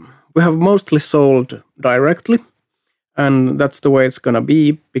mostly sold directly, and that's the way it's going to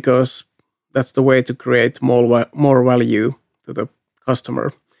be, because that's the way to create more value to the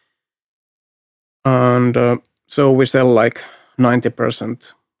customer. And so we sell like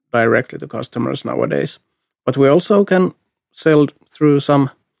 90% directly to customers nowadays. But we also can sell through some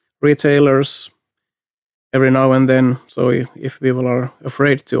retailers every now and then. So if people are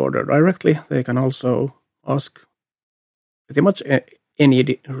afraid to order directly, they can also ask pretty much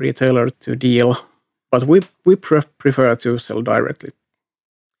any retailer to deal. But we prefer to sell directly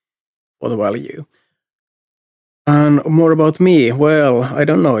for the value. And more about me. Well, I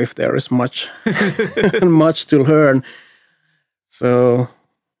don't know if there is much to learn. So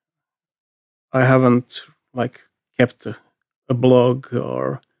I haven't kept a blog,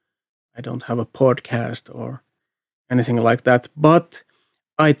 or I don't have a podcast or anything like that. But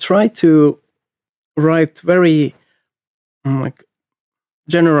I try to write very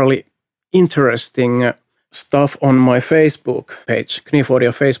generally interesting stuff on my Facebook page, Knif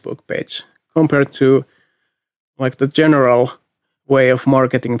Audio Facebook page, compared to the general way of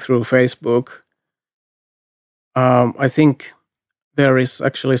marketing through Facebook. I think there is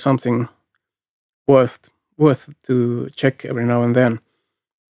actually something worth to check every now and then,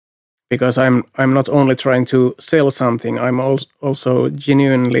 because I'm not only trying to sell something, I'm also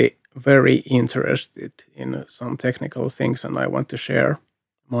genuinely very interested in some technical things, and I want to share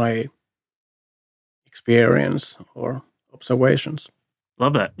my experience or observations.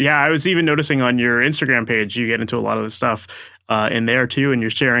 Love that. Yeah, I was even noticing on your Instagram page, you get into a lot of the stuff in there too, and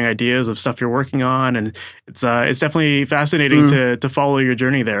you're sharing ideas of stuff you're working on, and it's definitely fascinating to follow your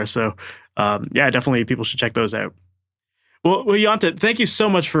journey there. So definitely people should check those out. Well, Jonte, thank you so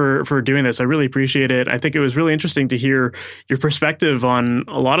much for doing this. I really appreciate it. I think it was really interesting to hear your perspective on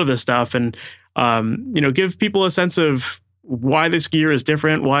a lot of this stuff, and give people a sense of why this gear is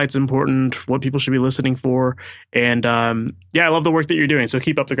different, why it's important, what people should be listening for. And I love the work that you're doing. So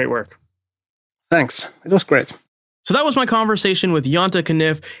keep up the great work. Thanks. It was great. So that was my conversation with Jonte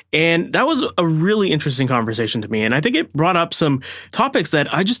Caniff, and that was a really interesting conversation to me. And I think it brought up some topics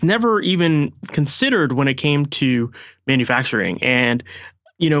that I just never even considered when it came to manufacturing. And,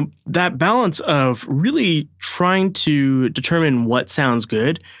 that balance of really trying to determine what sounds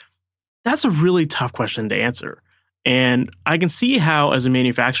good, that's a really tough question to answer. And I can see how, as a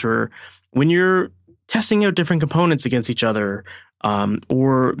manufacturer, when you're testing out different components against each other,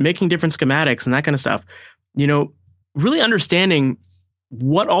 or making different schematics and that kind of stuff, really understanding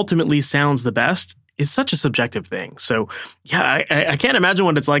what ultimately sounds the best is such a subjective thing. So I can't imagine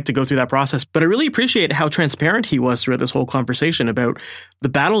what it's like to go through that process, but I really appreciate how transparent he was throughout this whole conversation about the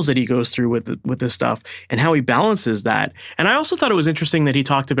battles that he goes through with this stuff and how he balances that. And I also thought it was interesting that he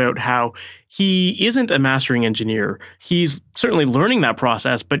talked about how he isn't a mastering engineer. He's certainly learning that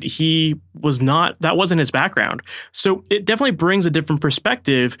process, but that wasn't his background. So it definitely brings a different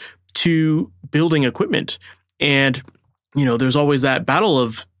perspective to building equipment. And, there's always that battle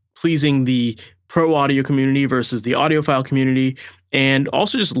of pleasing the pro audio community versus the audiophile community, and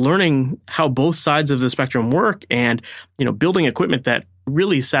also just learning how both sides of the spectrum work, and, building equipment that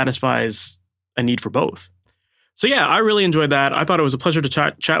really satisfies a need for both. So I really enjoyed that. I thought it was a pleasure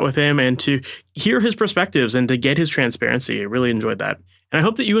to chat with him and to hear his perspectives and to get his transparency. I really enjoyed that. And I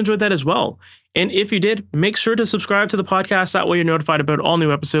hope that you enjoyed that as well. And if you did, make sure to subscribe to the podcast. That way you're notified about all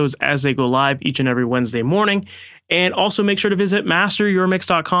new episodes as they go live each and every Wednesday morning. And also make sure to visit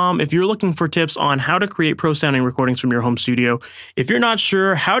masteryourmix.com if you're looking for tips on how to create pro-sounding recordings from your home studio. If you're not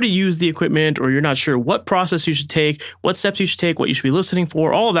sure how to use the equipment, or you're not sure what process you should take, what steps you should take, what you should be listening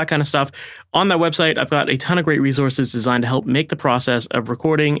for, all of that kind of stuff, on that website, I've got a ton of great resources designed to help make the process of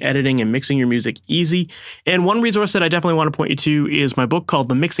recording, editing, and mixing your music easy. And one resource that I definitely want to point you to is my book called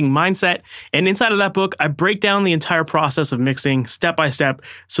The Mixing Mindset. And And inside of that book, I break down the entire process of mixing step by step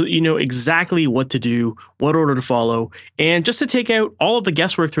so that you know exactly what to do, what order to follow, and just to take out all of the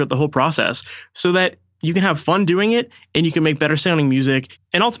guesswork throughout the whole process so that you can have fun doing it and you can make better sounding music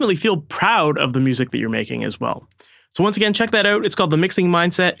and ultimately feel proud of the music that you're making as well. So once again, check that out. It's called The Mixing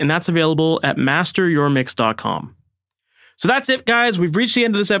Mindset, and that's available at masteryourmix.com. So that's it, guys. We've reached the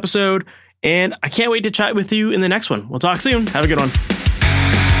end of this episode, and I can't wait to chat with you in the next one. We'll talk soon. Have a good one.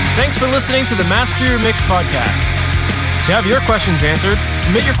 Thanks for listening to the Master Your Mix podcast. To have your questions answered,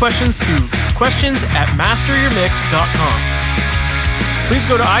 submit your questions to questions@masteryourmix.com. Please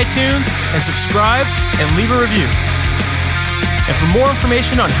go to iTunes and subscribe and leave a review. And for more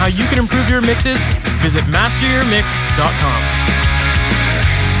information on how you can improve your mixes, visit masteryourmix.com.